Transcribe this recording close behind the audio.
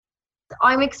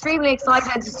I'm extremely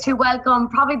excited to welcome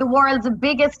probably the world's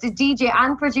biggest DJ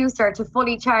and producer to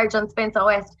Fully Charged on Spins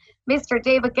West, Mr.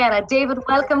 David Guetta. David,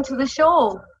 welcome to the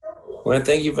show. Well,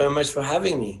 thank you very much for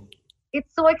having me.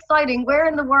 It's so exciting. Where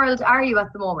in the world are you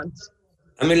at the moment?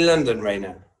 I'm in London right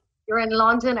now. You're in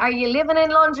London. Are you living in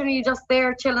London or are you just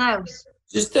there chilling out?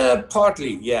 Just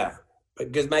partly, yeah.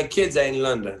 Because my kids are in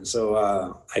London, so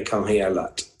I come here a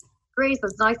lot. Great.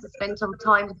 It's nice to spend some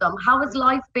time with them. How has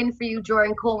life been for you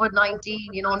during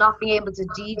COVID-19, not being able to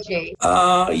DJ?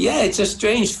 Yeah, it's a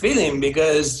strange feeling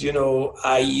because,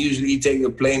 I usually take the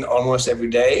plane almost every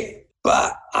day.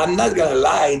 But I'm not going to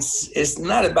lie, it's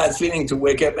not a bad feeling to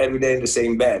wake up every day in the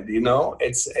same bed,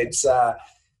 It's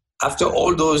after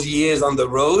all those years on the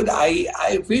road, I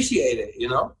appreciate it,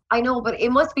 I know, but it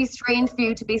must be strange for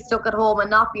you to be stuck at home and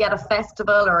not be at a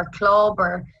festival or a club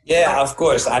or... Yeah, of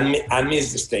course. I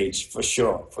miss the stage, for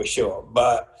sure.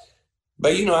 But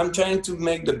I'm trying to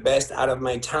make the best out of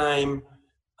my time.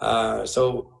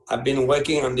 So I've been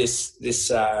working on this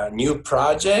new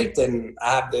project, and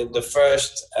I have the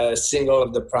first single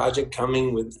of the project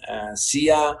coming with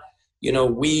Sia.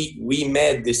 We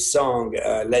made this song,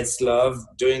 Let's Love,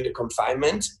 during the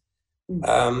confinement.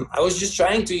 I was just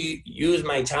trying to use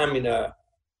my time in a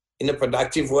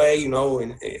productive way,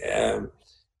 and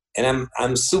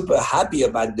I'm super happy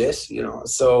about this,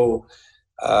 So,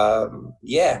 I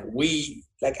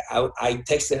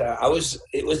texted her.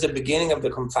 It was the beginning of the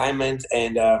confinement,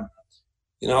 and I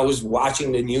was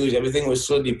watching the news. Everything was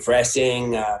so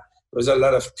depressing. There was a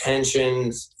lot of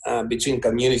tensions between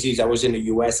communities. I was in the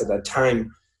U.S. at that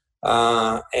time,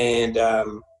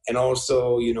 and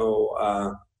also,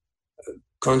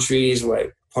 countries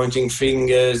were pointing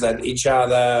fingers at each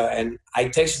other. And I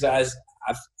texted her.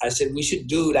 I said we should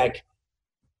do like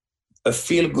a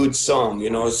feel-good song,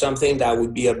 something that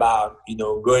would be about,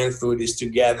 going through this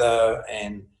together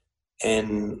and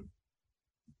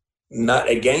not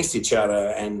against each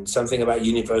other, and something about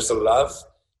universal love.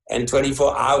 And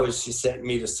 24 hours, she sent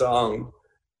me the song.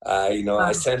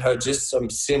 I sent her just some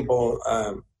simple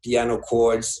piano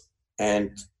chords, and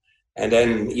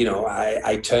then,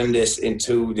 I turned this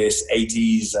into this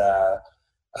 80s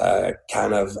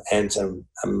kind of anthem.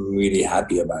 I'm really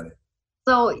happy about it.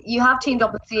 So you have teamed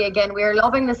up with Sia again. We're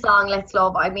loving the song Let's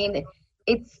Love. I mean,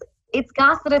 it's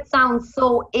gas that it sounds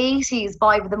so 80s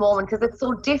vibe at the moment because it's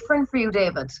so different for you,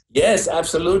 David. Yes,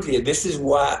 absolutely. This is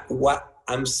what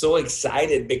I'm so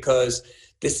excited, because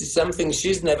this is something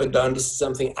she's never done. This is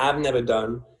something I've never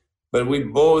done. But we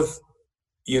both,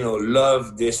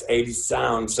 love this 80s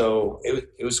sound. So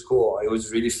it was cool. It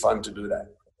was really fun to do that.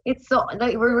 It's so,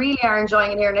 we really are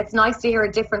enjoying it here, and it's nice to hear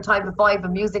a different type of vibe of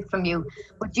music from you.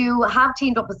 But you have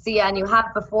teamed up with Sia, and you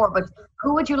have before, but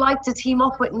who would you like to team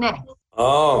up with next?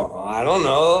 Oh, I don't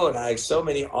know. Like, so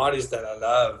many artists that I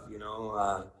love,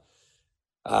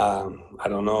 I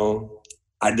don't know.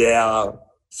 Adele,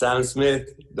 Sam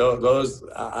Smith, those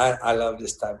I love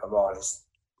this type of artists.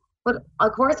 But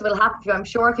of course it will happen to you, I'm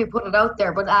sure, if you put it out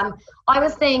there. But I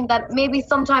was saying that maybe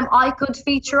sometime I could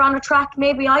feature on a track.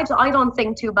 Maybe I don't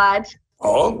think too bad.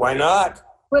 Oh, why not?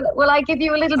 Will I give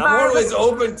you a little bar? I'm always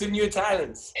open to new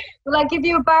talents. Will I give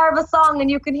you a bar of a song and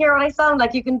you can hear what I sound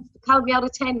like? You can count me out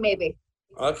of 10 maybe.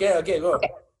 Okay, go. Okay.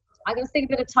 I'm going to sing a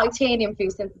bit of Titanium for you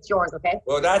since it's yours, okay?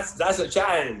 Well, that's a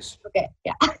challenge. Okay,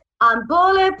 yeah. I'm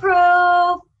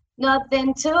bulletproof,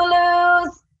 nothing to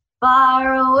lose.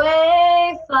 Far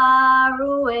away, far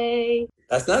away.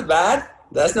 That's not bad.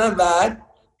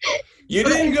 You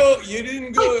didn't go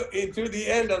into the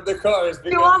end of the chorus.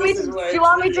 Do you want me to do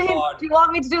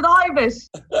the high bit?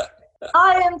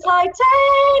 I am titanium.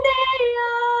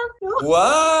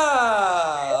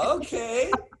 Wow. Okay.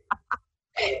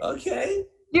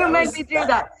 You made me do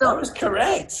that. So that was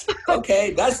correct.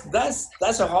 Okay, that's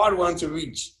a hard one to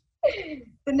reach.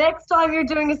 The next time you're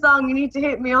doing a song, you need to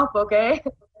hit me up, okay?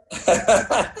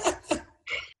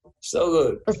 So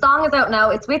good. The song is out now.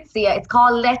 It's with Sia. It's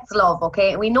called Let's Love,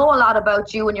 okay? We know a lot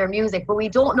about you and your music, but we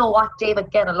don't know what David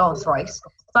Guetta loves, right? So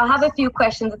I have a few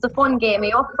questions. It's a fun game. Are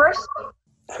you up first?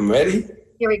 I'm ready.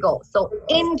 Here we go. So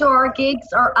indoor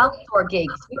gigs or outdoor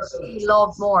gigs? Which do you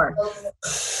love more?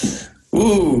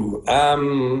 Ooh, I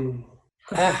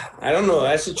don't know.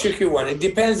 That's a tricky one. It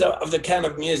depends of the kind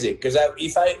of music. Because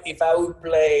if I would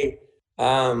play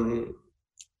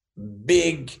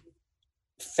big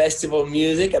festival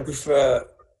music, I prefer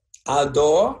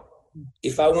outdoor.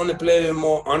 If I want to play a little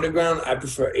more underground, I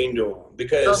prefer indoor.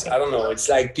 Because, okay. I don't know, it's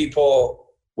like people,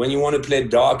 when you want to play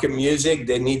darker music,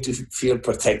 they need to feel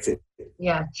protected.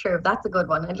 Yeah, true. That's a good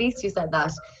one. At least you said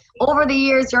that. Over the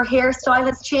years, your hairstyle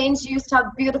has changed. You used to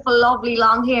have beautiful, lovely,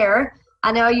 long hair.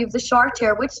 And now you've the short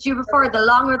hair. Which do you prefer, the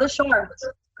long or the short?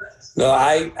 No,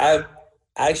 I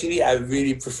actually I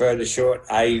really prefer the short.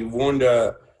 I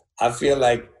wonder. I feel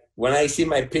like when I see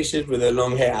my pictures with the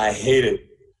long hair, I hate it.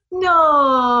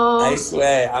 No. I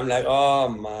swear, I'm like, oh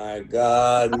my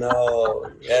God,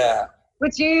 no. Yeah.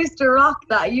 But you used to rock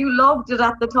that. You loved it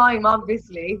at the time,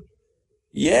 obviously.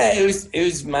 Yeah, it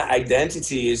was my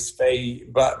identity. It's very,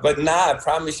 but now I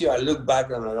promise you, I look back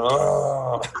and I'm like,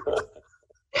 oh,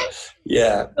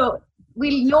 yeah. So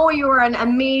we know you're an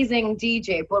amazing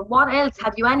DJ, but what else?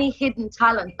 Have you any hidden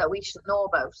talent that we should know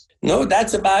about? No,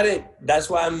 that's about it. That's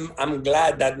why I'm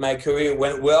glad that my career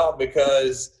went well,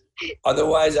 because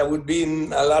otherwise I would be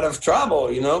in a lot of trouble,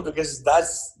 because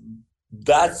that's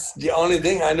the only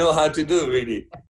thing I know how to do, really.